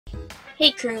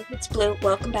Hey crew, it's Blue,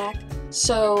 welcome back.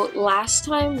 So last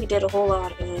time we did a whole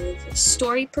lot of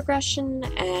story progression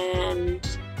and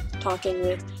talking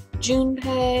with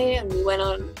Junpei, and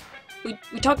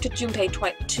we talked to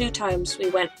Junpei two times.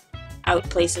 We went out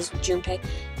places with Junpei,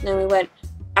 and then we went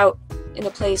out in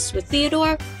a place with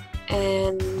Theodore,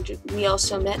 and we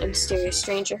also met a mysterious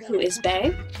stranger who is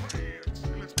Bae.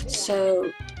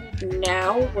 So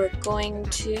now we're going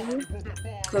to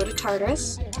go to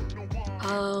Tartarus.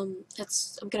 I'm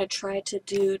gonna try to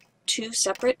do two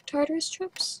separate Tartarus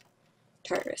trips.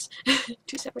 Tartarus.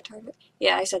 Two separate Tartarus.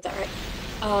 Yeah, I said that right.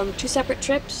 Two separate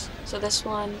trips. So this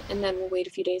one, and then we'll wait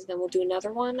a few days, and then we'll do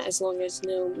another one, as long as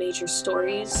no major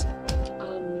stories,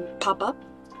 pop up.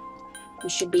 We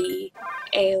should be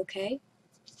A-okay.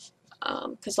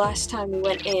 Because last time we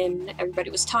went in, everybody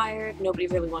was tired, nobody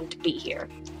really wanted to be here.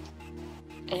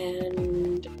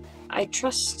 And I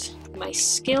trust my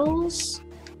skills,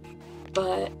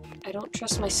 but I don't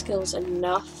trust my skills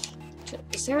enough to...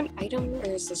 Is there an item, or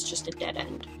is this just a dead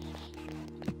end?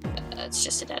 It's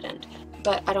just a dead end.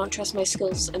 But I don't trust my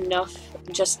skills enough,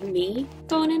 just me,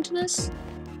 going into this.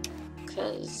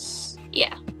 Because,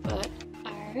 yeah. But,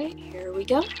 alright, here we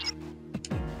go.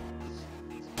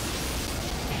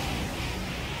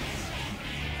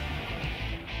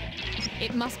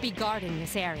 It must be guarding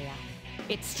this area.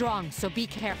 It's strong, so be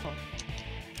careful.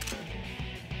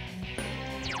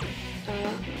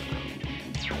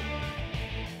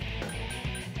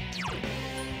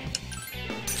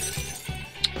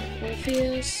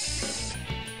 Morpheus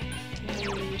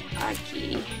and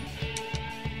Aki.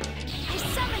 I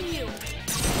summon you!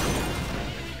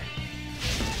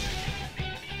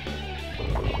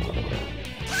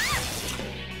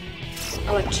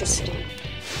 Electricity.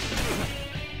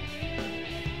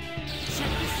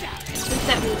 I think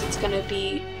that means it's gonna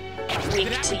be weak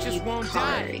to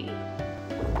Yukari.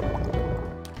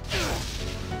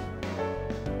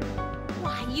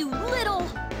 Why, you little...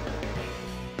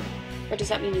 Or does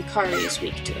that mean Yukari is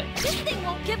weak to it? This thing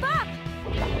won't give up!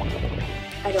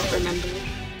 I don't remember.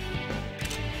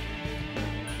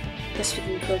 Guess we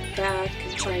can go back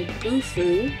and try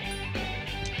Bufu.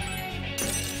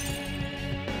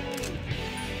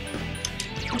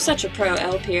 I'm such a pro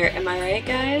elf here, am I right,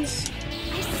 guys?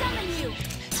 I summon you!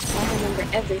 I remember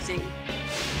everything.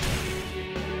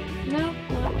 No,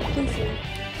 not Bufu.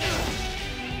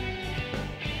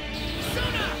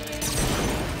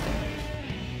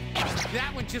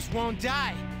 That one just won't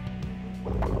die.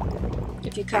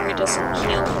 If Yukari doesn't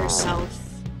heal herself...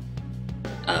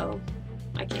 Oh,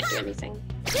 I can't do anything.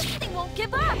 This thing won't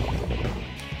give up!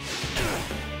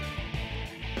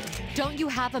 Don't you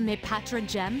have a Mipatra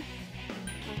gem?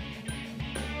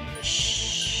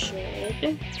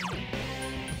 Should...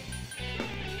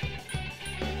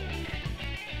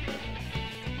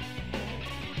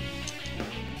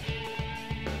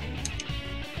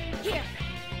 Here!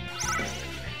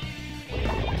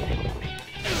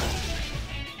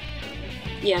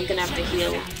 Yeah, I'm gonna have to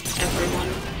heal everyone.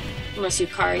 Unless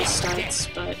Yukari starts,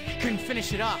 but... Couldn't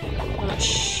finish it off. I'm not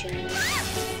sure.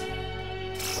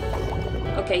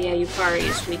 Okay, yeah, Yukari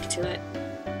is weak to it.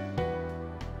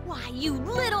 Why, you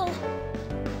little...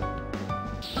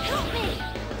 Help me!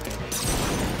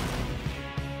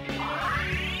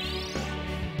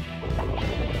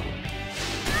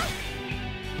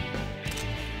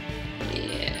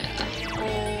 Yeah.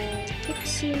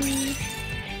 Pixie...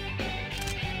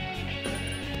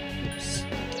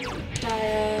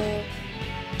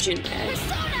 Junpei.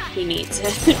 He needs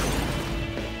it.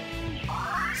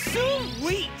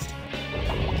 Sweet!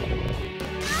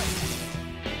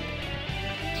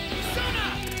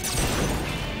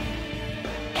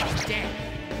 Damn,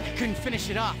 I couldn't finish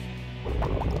it off.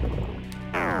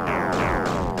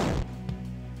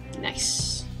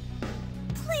 Nice.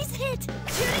 Please hit!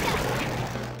 Shoot it!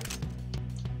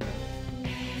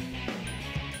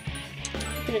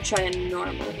 I'm gonna try a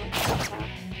normal attack.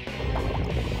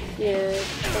 Yeah,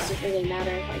 it doesn't really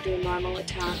matter if I do a normal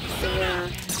attack or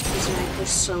use my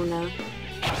persona.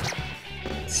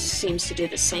 It seems to do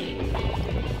the same.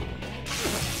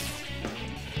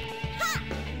 Ha!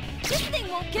 This thing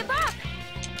won't give up!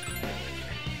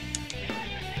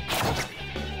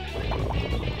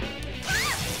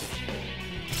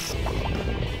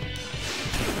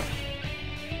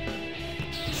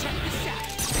 Check this out.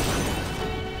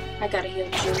 I gotta heal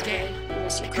Junpei.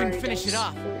 Unless Yukari Couldn't finish it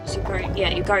off. Yukari,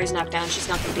 yeah, Yukari's knocked down. She's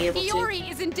not gonna be able to. Iori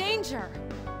is in danger!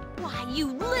 Why,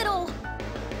 you little...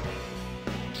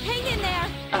 Hang in there!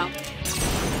 Oh.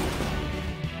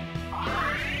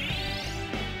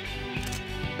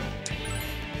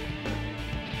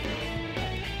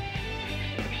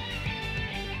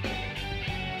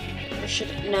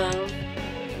 No.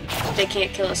 They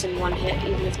can't kill us in one hit,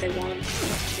 even if they want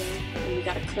to. We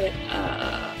got a crit.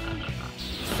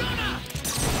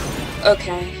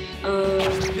 Okay.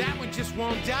 That one just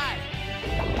won't die.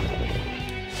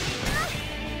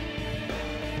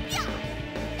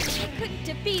 I couldn't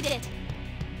defeat it.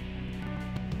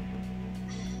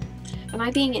 Am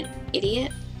I being an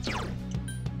idiot?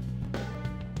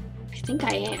 I think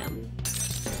I am.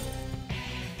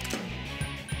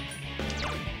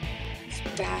 Let's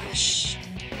bash.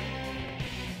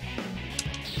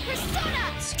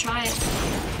 Persona! Let's try it.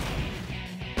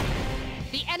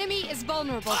 The enemy is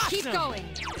vulnerable. Keep going.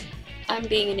 I'm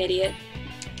being an idiot.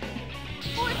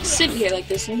 Sitting here like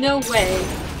there's no way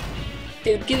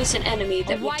they would give us an enemy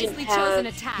that we didn't have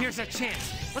Here's a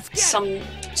chance. Let's get some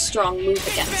strong move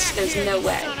against. There's no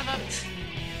way.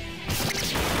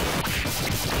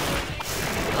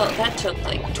 Well, that took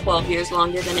like 12 years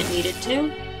longer than it needed to.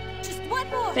 Just one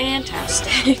more.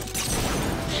 Fantastic.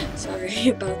 Sorry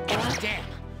about that. Damn,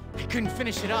 I couldn't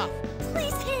finish it off.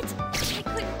 Please hit. I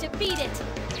couldn't defeat it.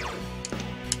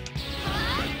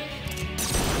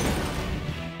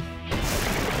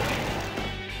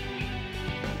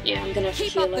 Yeah, I'm gonna have to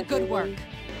Keep heal up the good everyone. work.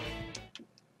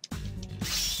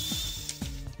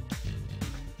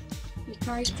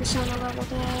 Yukari's persona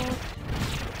leveled up.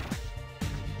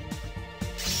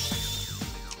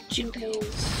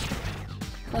 Junpei's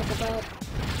leveled up.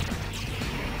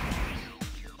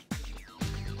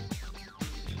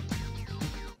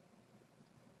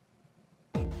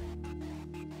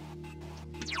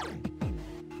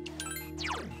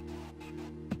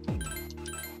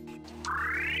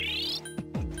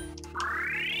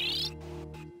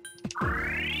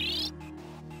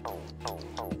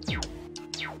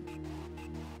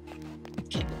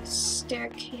 Okay,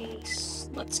 staircase.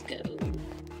 Let's go.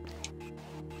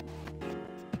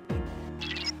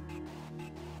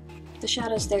 The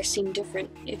shadows there seem different.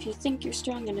 If you think you're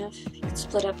strong enough, you can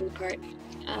split up in part.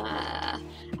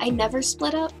 I never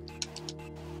split up.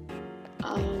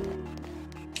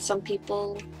 Some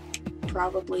people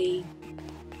probably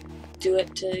do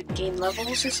it to gain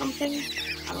levels or something.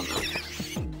 I don't know.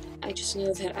 I just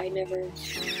know that I never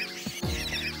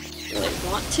really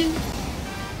want to.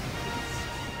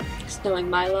 Just knowing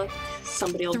my luck,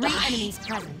 somebody will 3 die. enemies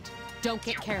present. Don't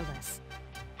get careless.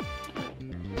 I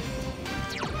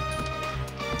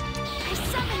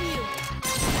summon you.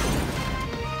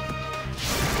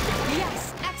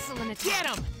 Yes, excellent attack. Get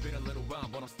him! Been a little while,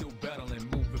 but I'm still battling,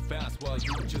 moving fast while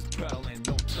you just battling.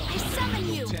 No time, I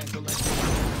summon you.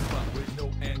 Spot with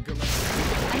no angling.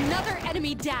 Another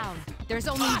enemy down. There's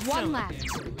only one left.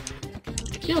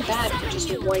 I feel bad for just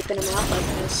wiping them out like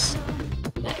this.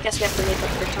 I guess we have to make up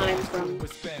for time from...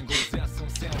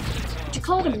 Would you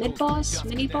call it a mid-boss?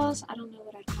 Mini-boss? I don't know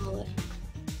what I'd call it.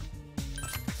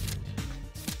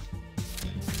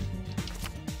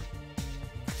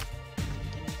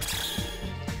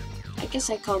 I guess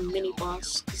I'd call them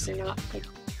mini-boss, because they're not, like,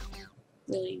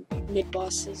 really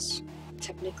mid-bosses,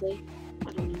 technically.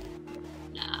 I don't know.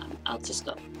 Nah, I'll just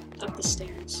go up the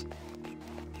stairs.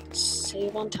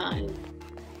 Save on time.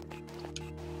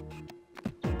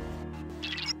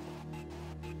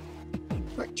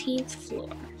 Fourteenth floor.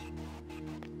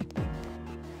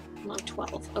 I'm on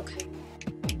 12. Okay.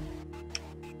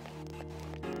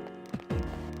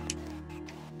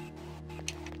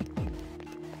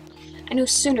 I know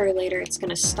sooner or later it's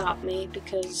gonna stop me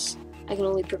because I can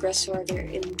only progress farther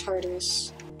in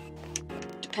Tartarus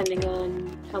depending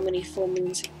on how many full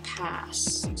moons have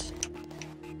passed.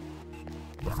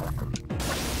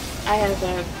 I have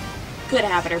a good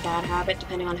habit or bad habit,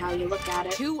 depending on how you look at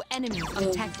it, 2 enemies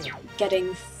of detected.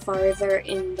 getting farther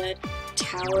in the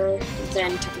tower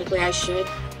than technically I should.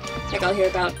 Like, I'll hear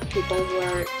about people who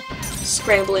are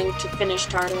scrambling to finish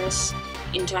Tartarus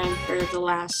in time for the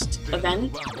last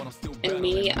event, and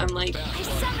me, I'm like, I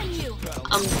summon you.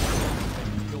 I'm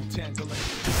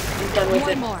done with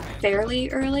One it more.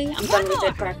 fairly early. I'm done with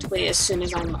it practically as soon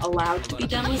as I'm allowed to be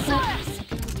done with it.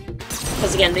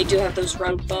 Because again, they do have those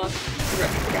roadblocks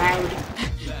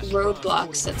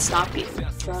that stop you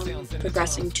from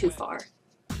progressing too far.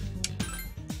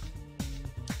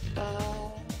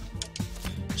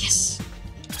 Yes.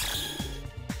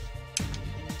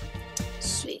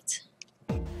 Sweet.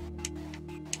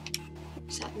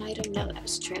 Was that an item? No, that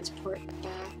was transport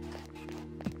back.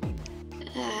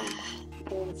 I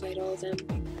don't want to fight all of them.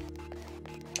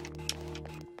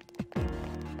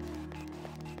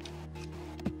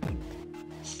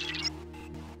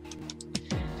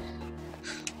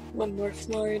 One more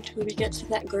floor until we get to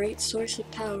that great source of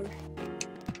power.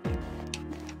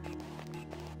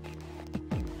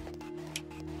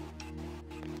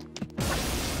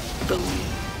 Boom.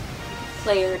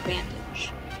 player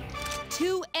advantage.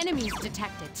 2 enemies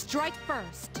detected. Strike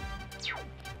first.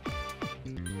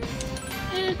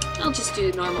 I'll just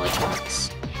do normal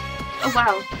attacks. Oh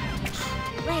wow,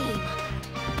 Lame.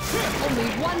 Only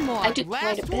one more. I did quite a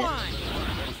Last bit. one.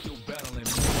 Still battling,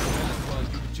 moving fast while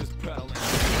you just pedaling.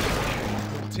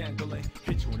 No tangling,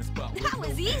 hit you in the spot. with That no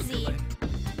was easy. angling.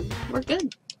 We're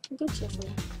good. We're good so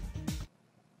far.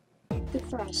 Good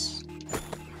for us.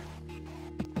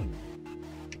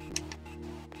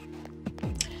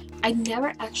 I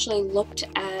never actually looked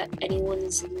at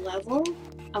anyone's level.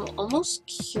 I'm almost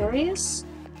curious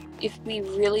if we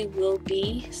really will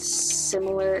be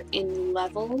similar in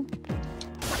level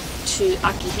to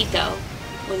Akihiko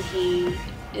when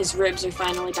his ribs are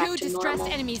finally back 2 to distressed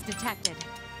normal. enemies detected.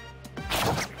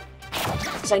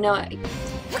 Because I know in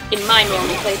my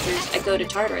normal playthroughs, I go to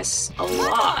Tartarus a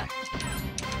lot.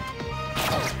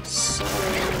 So,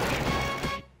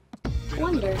 I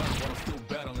wonder. Still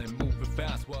battling, moving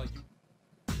fast while you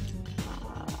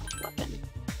Weapon.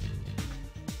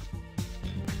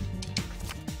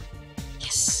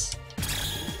 Yes.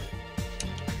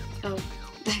 Oh,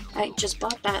 I just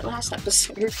bought that last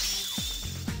episode.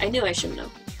 I knew I shouldn't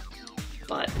have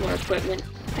bought more equipment.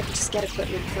 I could just get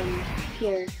equipment from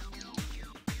here.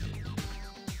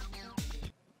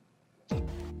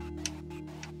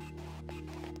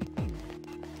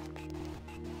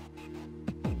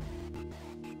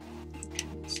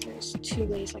 So there's 2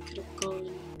 ways I could have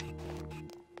gone.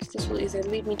 So this will either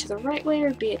lead me to the right way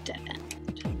or be a dead end.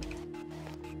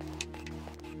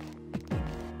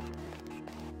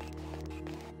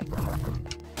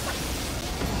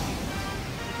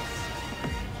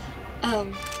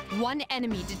 Um, 1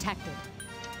 enemy detected.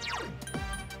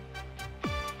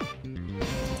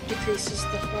 decreases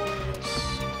the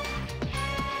holes.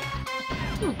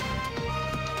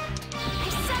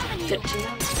 Good to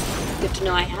know. Good to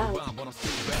know I have. rhyme, but I'm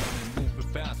still battling,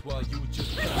 moving fast while you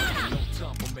just pedaling. No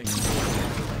time for making no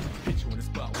tangling, hit you in the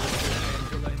spot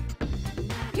with no angling.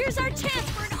 Here's our chance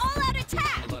for an all-out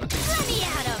attack. Let me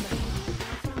at him.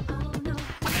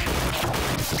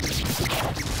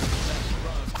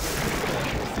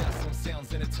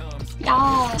 Sounds in the terms.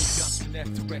 Yes.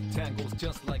 Connect to rectangles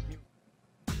just like music.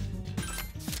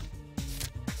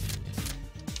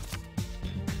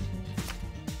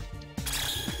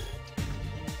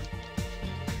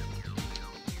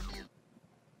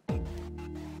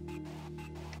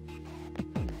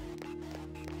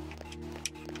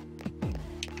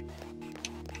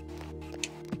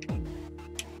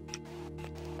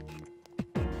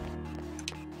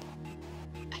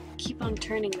 Keep on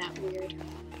turning that weird.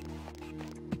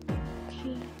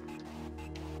 Okay.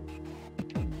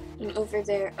 And over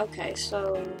there, okay,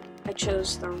 so I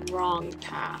chose the wrong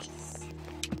path.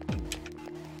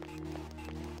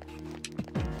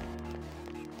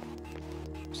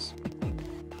 Oops.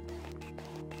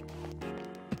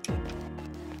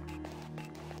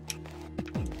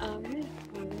 Alright,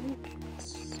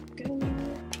 let's go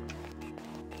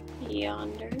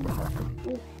yonder.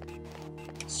 Ooh,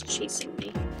 it's chasing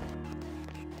me.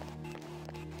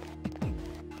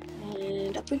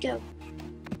 And up we go.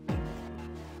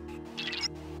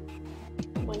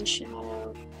 One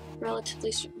shadow,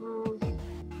 relatively. Should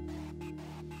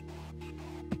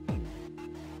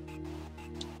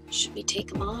we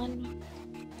take them on?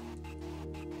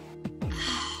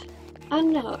 I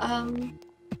don't know.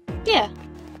 Yeah.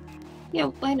 Yeah,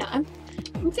 why not?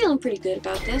 I'm feeling pretty good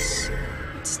about this.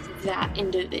 It's that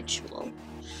individual.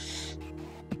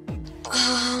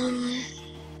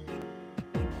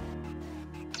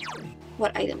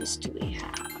 What items do we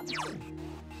have?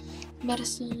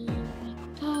 Medicine,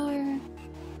 power.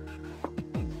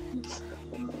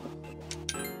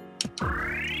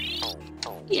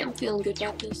 Yeah, I'm feeling good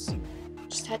about this.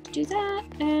 Just had to do that,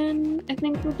 and I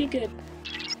think we'll be good.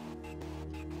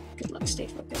 Good luck, stay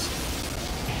focused.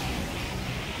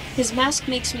 His mask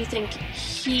makes me think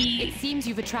It seems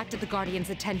you've attracted the Guardian's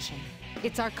attention.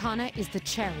 Its arcana is the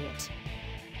Chariot.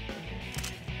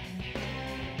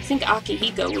 I think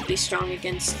Akihiko would be strong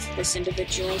against this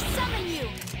individual. Summon you!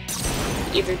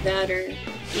 Either that or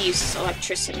he uses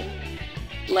electricity.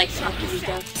 Like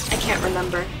Akihiko. I can't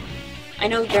remember. I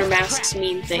know their masks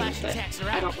mean things, but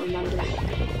I don't remember.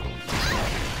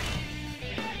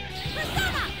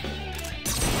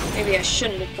 Maybe I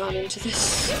shouldn't have gone into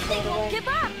this right away. Give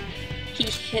up! He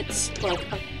hits like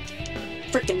a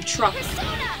freaking truck.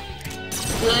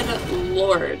 Good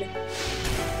lord.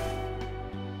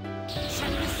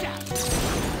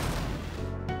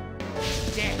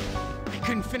 Damn, I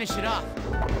couldn't finish it off.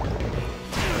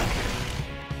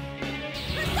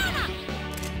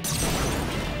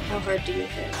 How hard do you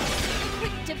hit?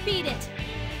 Quick to beat it!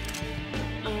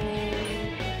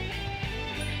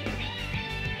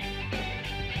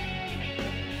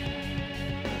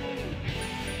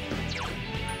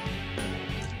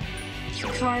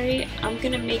 Yukari, I'm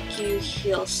gonna make you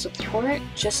heal support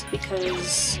just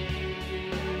because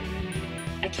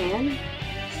I can.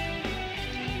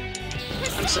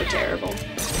 I'm so terrible.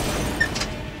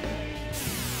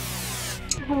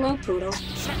 Hello, Poodle.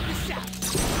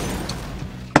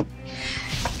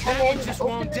 Come in,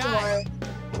 open the door.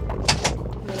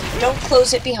 Don't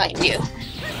close it behind you.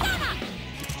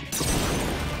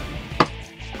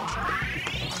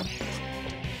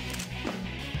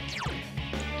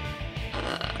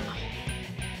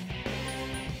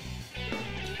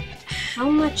 How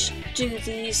much do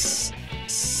these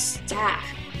stack?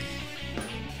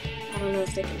 I don't know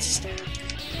if they can stack.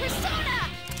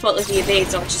 Well, if he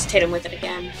evades, I'll just hit him with it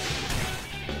again.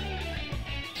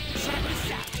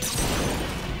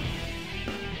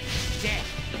 Damn,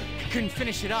 I couldn't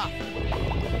finish it off.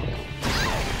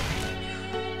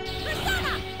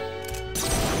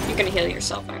 You're gonna heal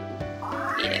yourself, aren't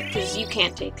you? Yeah, because you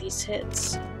can't take these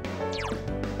hits.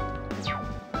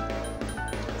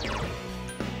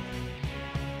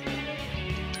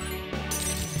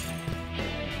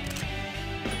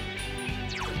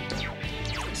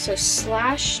 So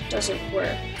slash doesn't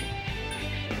work.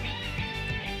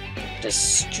 Does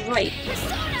strike work?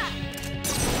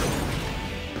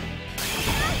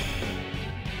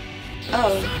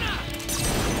 Oh.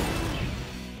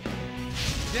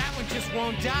 That one just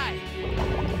won't die.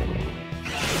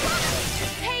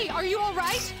 Hey, are you all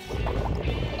right?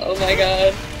 Oh my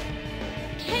god.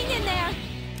 Hang in there.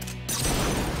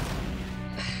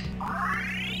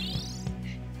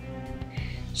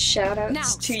 Shoutouts Now,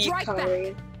 to strike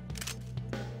Yukari.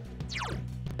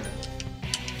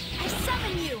 I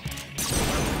summon you.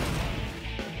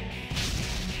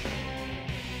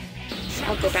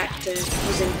 I'll go back to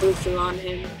using Bufu on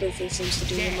him. Bufu seems to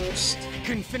do the Damn, most. I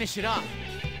couldn't finish it off.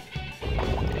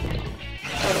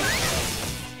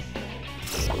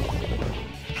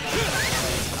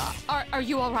 Oh. Are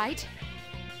you all right?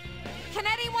 Can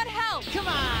anyone help? Come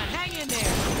on, hang in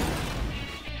there.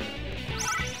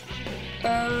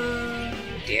 Oh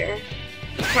dear.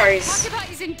 Yukari's... Talk about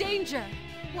he's in danger.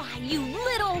 Why, you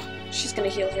little... She's gonna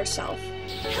heal herself.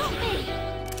 Help me.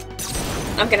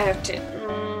 I'm gonna have to...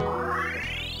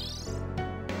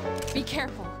 Be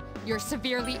careful. You're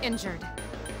severely injured.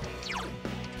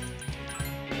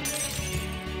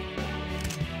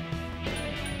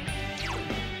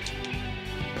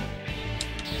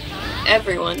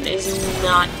 Everyone is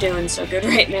not doing so good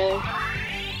right now.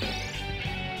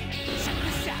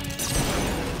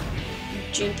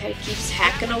 Junpei keeps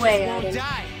hacking away at him.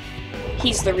 Die.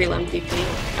 He's the real MVP.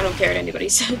 I don't care what anybody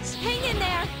says. Hang in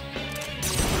there.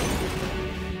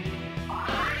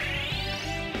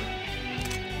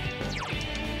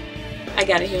 I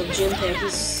gotta heal Junpei.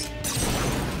 He's...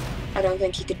 I don't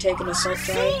think he could take an assault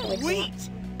drive like Wait. that.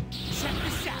 Check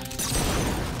this out.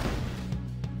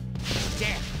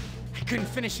 Damn, I couldn't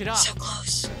finish it off. So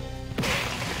close.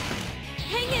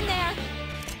 Hang in there.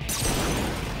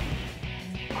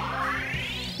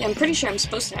 Yeah, I'm pretty sure I'm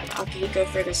supposed to have Akihiko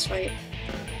for this fight.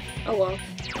 Oh well.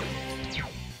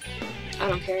 I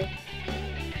don't care.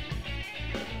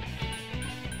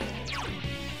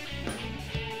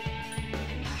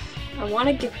 I want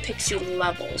to give Pixie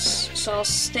levels, so I'll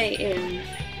stay in.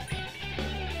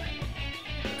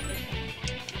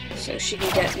 So she can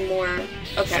get more...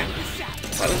 Okay.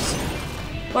 That was...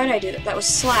 Why did I do that? That was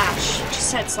slash. It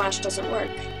just said slash doesn't work.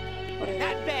 Whatever.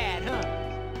 Not bad, huh?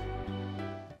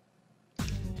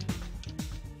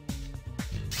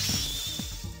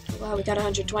 Wow, we got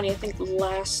 120. I think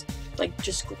last, like,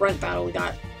 just grunt battle we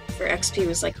got for XP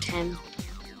was like 10.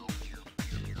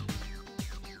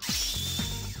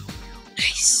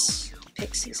 Nice.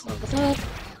 Pixie's leveled up.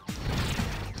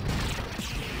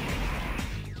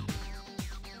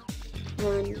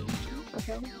 One.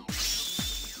 Okay.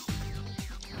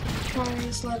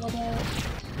 Kari's leveled up.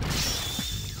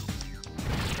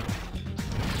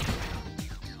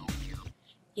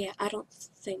 Yeah, I don't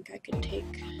think I could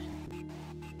take...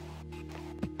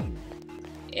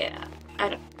 Yeah,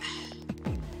 I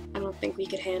don't think we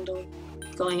could handle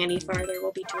going any farther.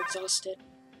 We'll be too exhausted.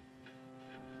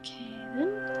 Okay, then.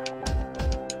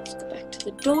 Let's go back to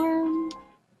the dorm.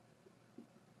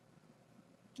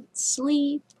 Let's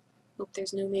sleep. Hope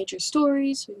there's no major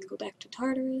stories, so we can go back to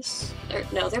Tartarus. Or,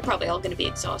 no, they're probably all going to be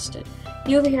exhausted.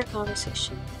 You overhear a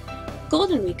conversation.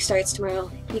 Golden Week starts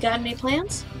tomorrow. You got any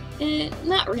plans?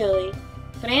 Not really.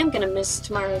 But I am going to miss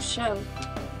tomorrow's show.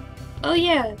 Oh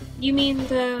yeah, you mean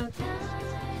the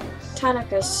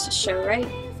Tanaka's show, right?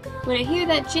 When I hear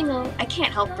that jingle, I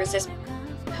can't help resist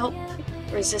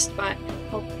by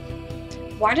help.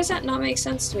 Why does that not make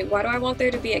sense to me? Why do I want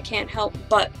there to be a can't help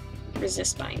but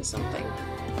resist buying something?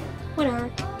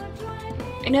 Whatever.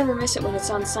 I never miss it when it's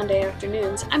on Sunday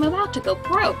afternoons. I'm about to go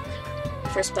broke. The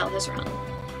first bell has rung.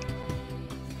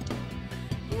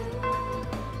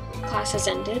 Class has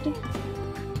ended.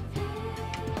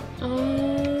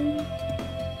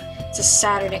 It's a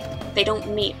Saturday. They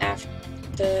don't meet after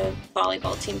the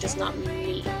volleyball team does not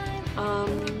meet. Yeah.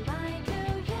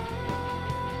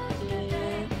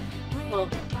 Well,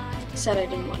 I said I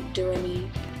didn't want to do any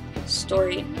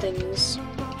story things.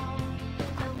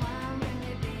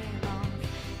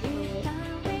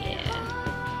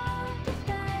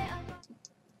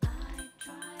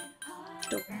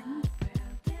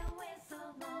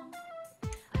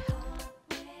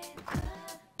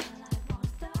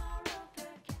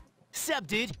 Sup,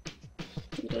 dude?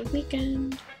 3-day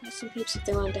weekend. Asked some peeps if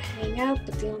they wanted to hang out,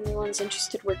 but the only ones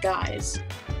interested were guys.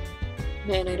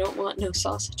 Man, I don't want no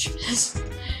sausage fest.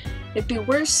 It'd be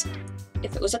worse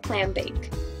if it was a clam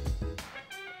bake.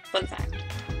 Fun fact.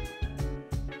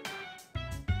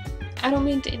 I don't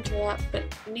mean to interrupt, but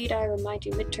need I remind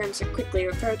you midterms are quickly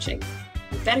approaching.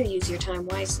 You better use your time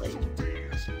wisely.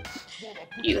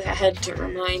 You had to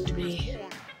remind me.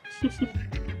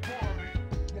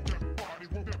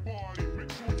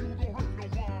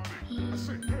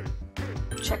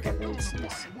 Check everyone's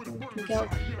list. Go.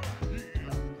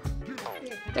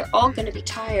 They're all gonna be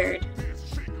tired.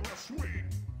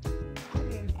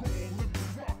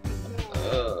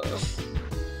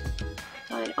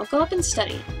 Fine, I'll go up and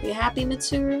study. Are you happy,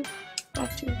 Mitsuru?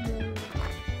 Back to your room.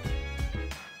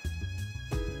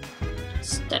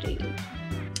 Study.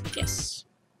 Yes.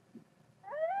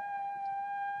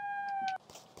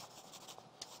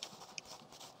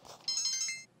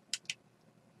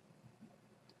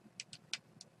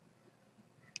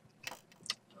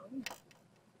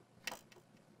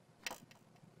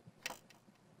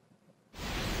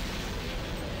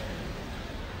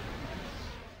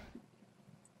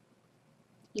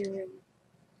 Your room.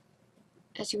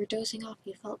 As you were dozing off,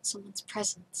 you felt someone's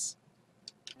presence.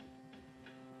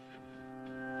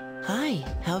 Hi,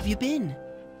 how have you been?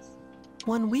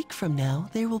 1 week from now,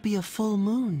 there will be a full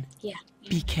moon. Yeah.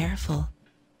 Be careful.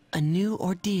 A new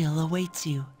ordeal awaits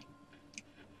you.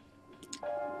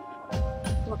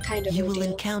 What kind of You will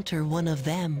ordeal? encounter one of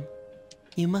them.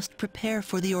 You must prepare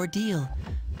for the ordeal,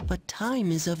 but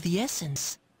time is of the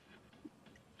essence.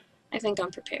 I think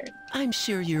I'm prepared. I'm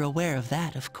sure you're aware of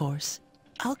that, of course.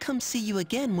 I'll come see you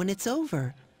again when it's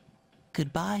over.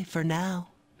 Goodbye for now.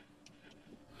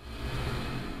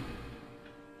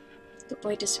 The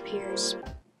boy disappears.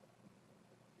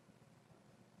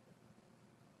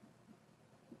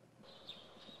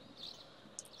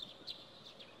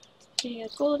 Okay, a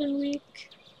golden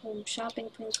week. Home shopping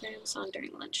programs on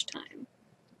during lunchtime.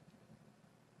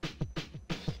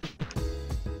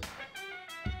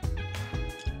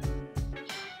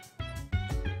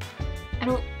 I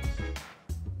don't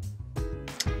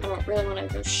really want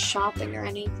to go shopping or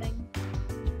anything.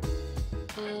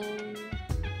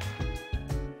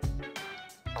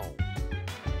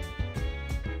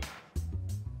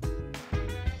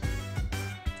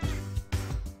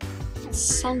 It's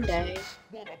Sunday.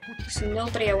 There's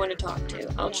nobody I want to talk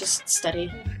to. I'll just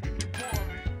study.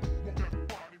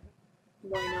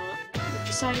 Why not? I've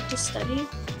decided to study.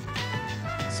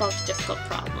 Solve a difficult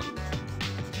problem.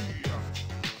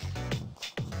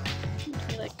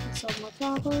 I like to solve my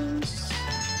problems.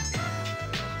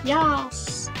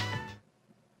 Yes!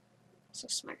 So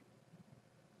smart.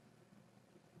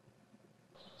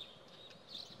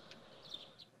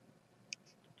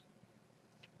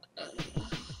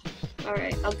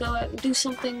 Alright, I'll go out and do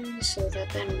something so that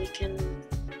then we can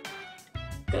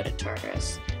go to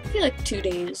Tartarus. I feel like 2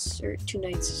 days or 2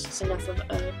 nights is enough of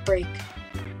a break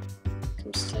when it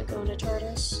comes to going to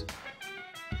Tartarus.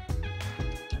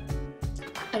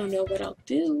 I don't know what I'll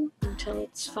do until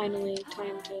it's finally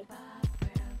time to...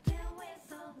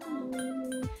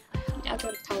 I'll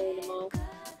go to Colony Mall.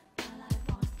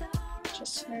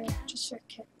 Just for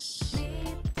kicks.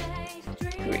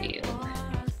 Real.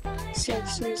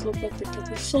 CX3s look like they're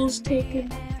their souls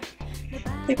taken.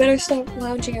 They better stop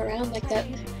lounging around like that.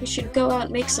 We should go out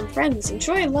and make some friends.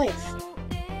 Enjoy life.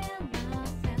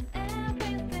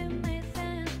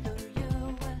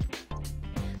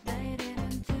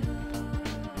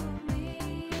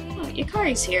 Oh,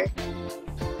 Yukari's here.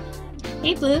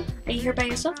 Hey Blue, are you here by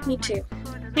yourself? Me too.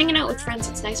 Hanging out with friends,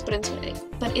 it's nice, but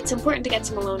it's important to get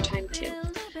some alone time too.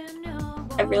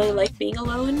 I really like being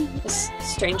alone, as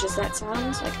strange as that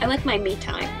sounds. Like, I like my me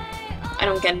time. I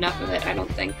don't get enough of it, I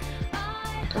don't think.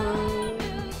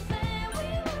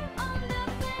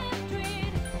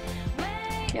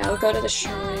 Yeah, I'll go to the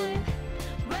shrine.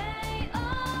 Make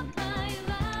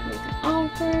an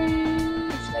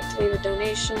offering. If you'd like to leave a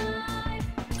donation.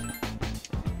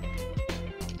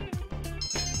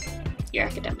 your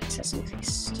academics has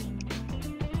increased.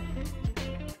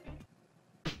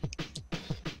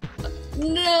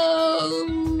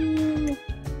 No!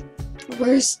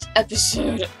 Worst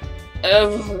episode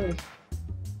ever.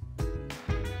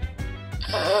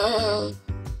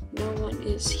 No one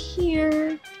is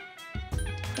here.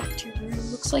 Back to your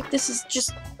room. Looks like this is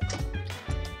just...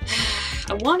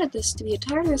 I wanted this to be a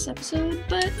Tartarus episode,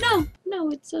 but no,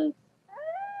 it's a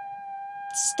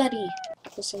study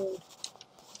episode.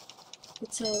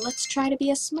 It's a let's try to be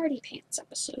a smarty pants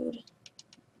episode.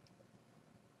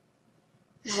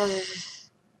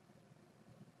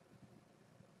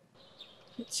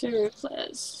 Mitsuru,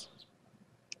 please.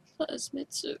 Please,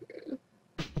 Mitsuru.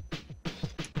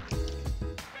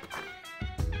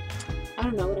 I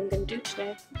don't know what I'm gonna do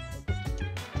today.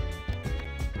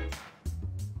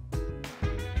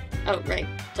 Oh, right.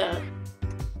 The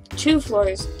 2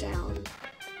 floors down.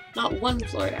 Not 1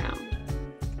 floor down.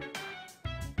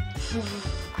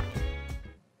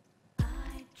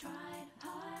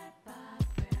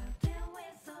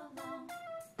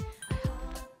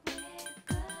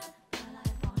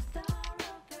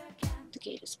 The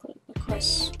gate is closed. Of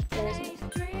course, there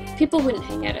isn't. People wouldn't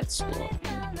hang out at school.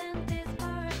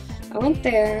 I went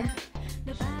there.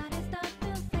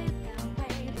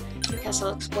 I guess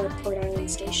I'll explore Port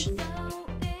Island Station.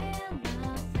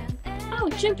 Oh,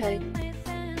 Junpei!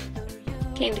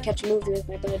 Came to catch a movie with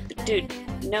my bud, but dude,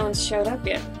 no one's showed up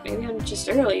yet. Maybe I'm just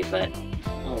early, but...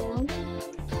 Oh,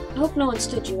 I hope no one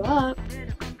stood you up.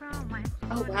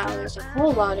 Oh wow, there's a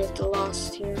whole lot of the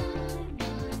lost here.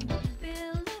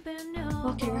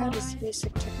 Walking around is the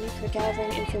basic technique for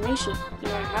gathering information, no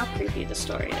matter how creepy the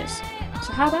story is.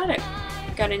 So how about it?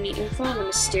 Got any info on the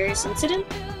mysterious incident?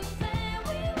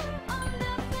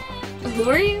 Who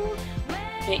are you?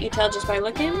 Can't you tell just by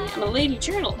looking at me? I'm a lady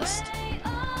journalist.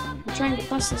 I'm trying to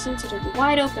bust this incident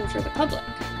wide open for the public.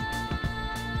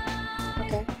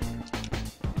 Okay.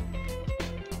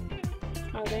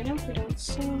 Oh, they know we don't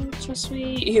sell. Trust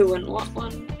me, you wouldn't want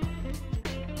one.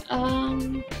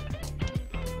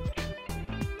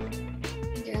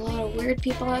 There are a lot of weird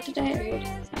people out today. I heard.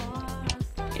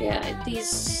 Yeah,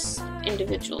 these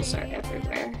individuals are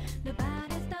everywhere.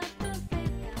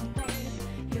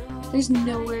 There's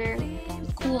nowhere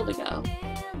cool to go.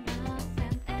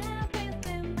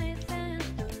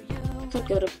 Could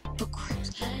go to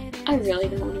bookworms. I really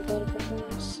don't want to go to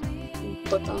bookworms.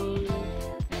 Book on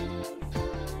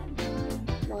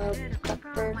Wild Duck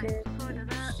Burger.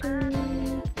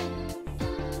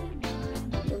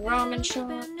 The ramen shop.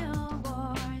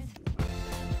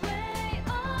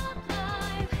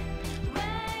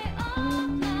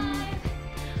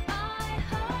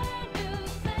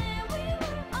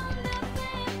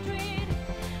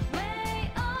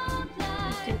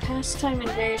 Pass time in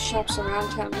various shops around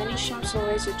town. Many shops will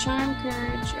raise your charm,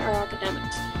 courage, or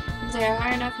academics. If they are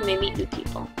high enough, you may meet new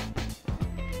people.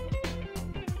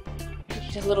 I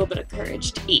need a little bit of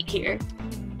courage to eat here.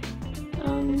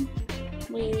 Will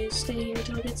you stay here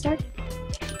until it gets dark?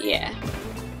 Yeah.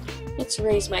 Let's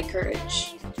raise my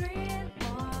courage.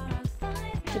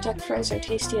 The duck fries are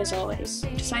tasty as always.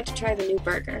 Decide to try the new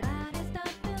burger.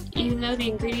 Even though the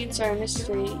ingredients are a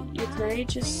mystery, you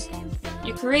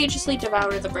courageously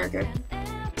devour the burger.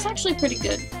 It's actually pretty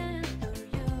good.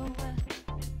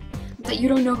 But you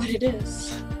don't know what it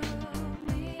is.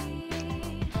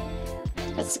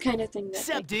 That's the kind of thing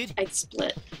that I'd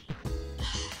split.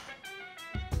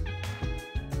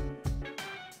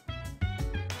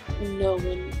 No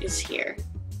one is here.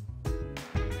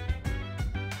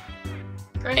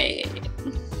 Great.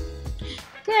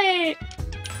 Great!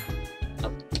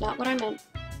 Oh, not what I meant.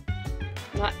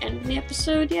 Not ending the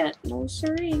episode yet. No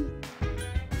siree.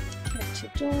 Back to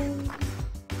door.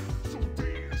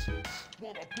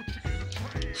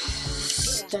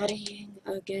 Studying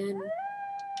again.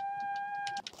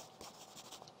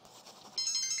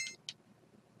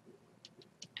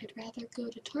 I'd rather go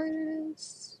to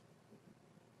Tartarus.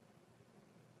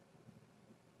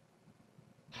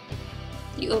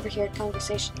 You overheard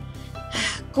conversation.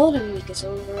 Golden Week is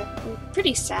over. I'm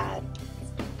pretty sad.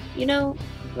 You know,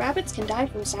 rabbits can die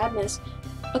from sadness.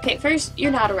 Okay, first,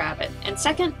 you're not a rabbit. And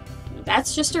second,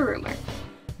 that's just a rumor.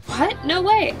 What? No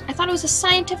way! I thought it was a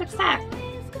scientific fact.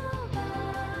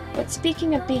 But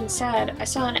speaking of being sad, I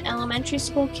saw an elementary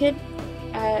school kid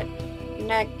at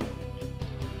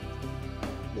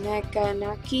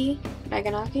Naganaki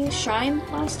Shrine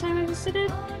last time I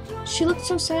visited. She looked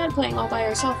so sad playing all by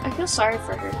herself. I feel sorry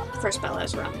for her. First bell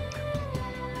has rung.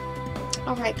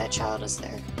 Alright, that child is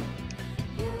there.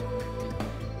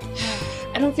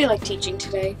 I don't feel like teaching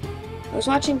today. I was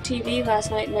watching TV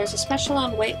last night and there's a special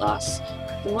on weight loss.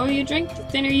 The more you drink, the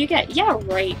thinner you get. Yeah,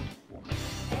 right.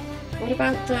 What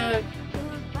about the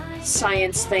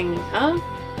science thing, huh?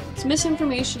 It's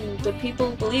misinformation, but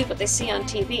people believe what they see on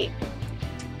TV.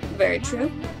 Very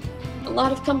true. A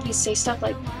lot of companies say stuff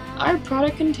like, our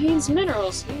product contains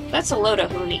minerals. That's a load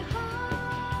of hoonie.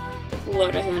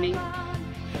 Load of hoonie.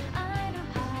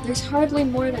 There's hardly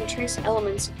more than trace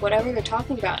elements of whatever they're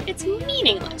talking about. It's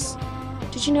meaningless.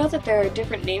 Did you know that there are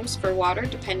different names for water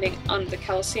depending on the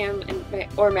calcium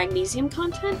or magnesium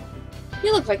content?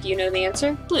 You look like you know the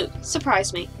answer. Blue,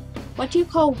 surprise me. What do you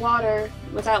call water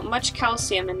without much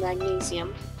calcium and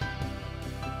magnesium?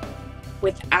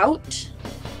 Without?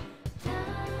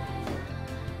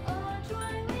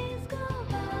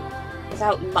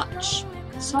 Without much.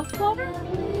 Salt water?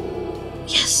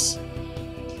 Yes!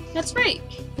 That's right.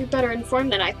 You're better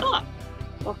informed than I thought.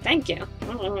 Well, thank you.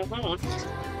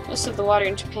 Most of the water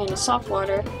in Japan is salt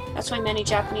water. That's why many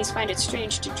Japanese find it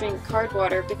strange to drink hard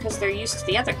water because they're used to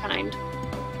the other kind.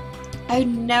 I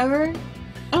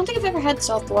don't think I've ever had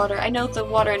salt water. I know the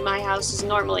water in my house is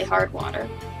normally hard water.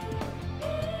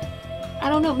 I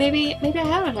don't know, maybe I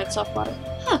haven't had salt water.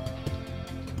 Huh.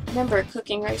 Remember,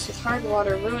 cooking rice with hard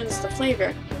water ruins the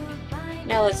flavor.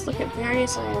 Now let's look at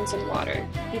various ions in water.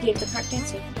 He gave the correct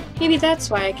answer. Maybe that's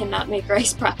why I cannot make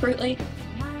rice properly.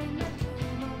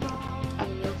 I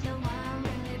don't know.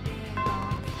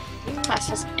 Class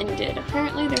has ended.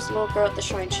 Apparently there's a little girl at the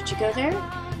shrine. Should you go there?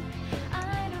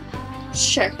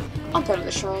 Sure. I'll go to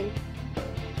the shrine.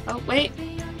 Oh, wait.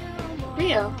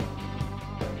 Rio.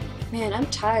 Man, I'm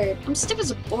tired. I'm stiff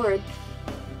as a board.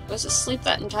 I was asleep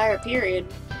that entire period.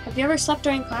 Have you ever slept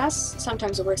during class?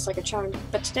 Sometimes it works like a charm,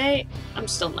 but today, I'm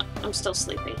still not. I'm still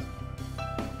sleepy.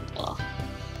 Ugh.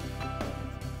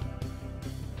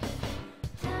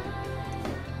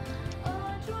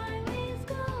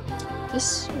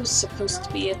 This was supposed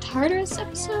to be a Tartarus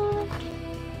episode,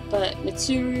 but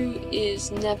Mitsuru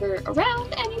is never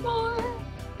around anymore,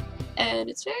 and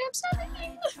it's very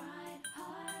upsetting.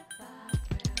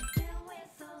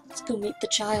 Let's go meet the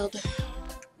child.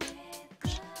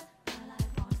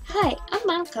 Hi, I'm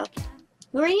Malco.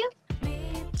 Who are you?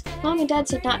 Mom and Dad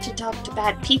said not to talk to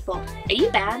bad people. Are you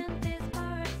bad?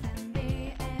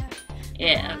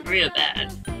 Yeah, real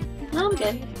bad. No, I'm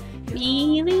good.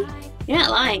 Really? You're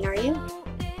not lying, are you?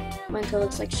 Malco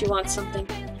looks like she wants something.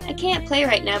 I can't play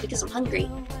right now because I'm hungry.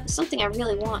 There's something I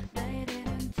really want.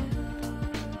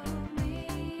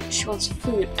 She wants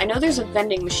food. I know there's a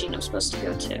vending machine I'm supposed to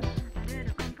go to.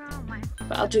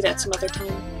 But I'll do that some other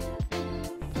time.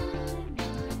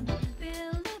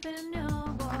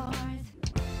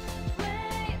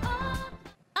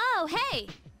 Oh, hey!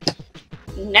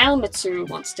 Now Mitsuru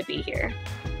wants to be here.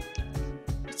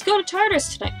 Let's go to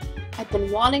Tartarus tonight. I've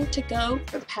been wanting to go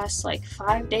for the past, like,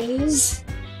 5 days.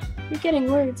 I'm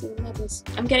getting words and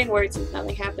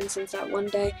nothing happens since that one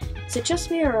day. Is it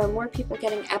just me, or are more people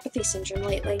getting apathy syndrome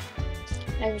lately?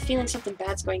 I have a feeling something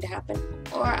bad's going to happen,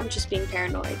 or I'm just being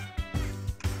paranoid.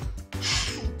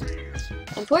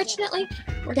 Unfortunately,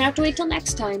 we're gonna have to wait till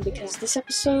next time, because this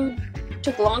episode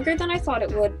took longer than I thought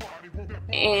it would,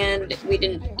 and we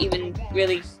didn't even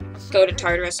really go to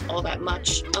Tartarus all that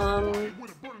much.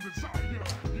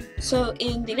 So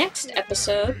in the next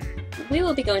episode, we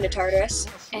will be going to Tartarus,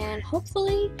 and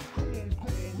hopefully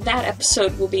that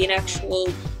episode will be an actual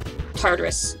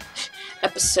Tartarus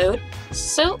episode.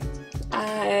 So,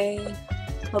 I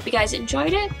hope you guys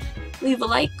enjoyed it. Leave a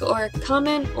like or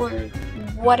comment or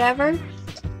whatever.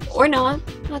 Or not.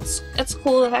 That's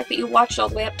cool. The fact that you watched all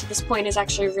the way up to this point is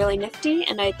actually really nifty,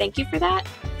 and I thank you for that.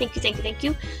 Thank you, thank you, thank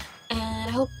you. And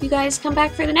I hope you guys come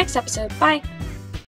back for the next episode. Bye!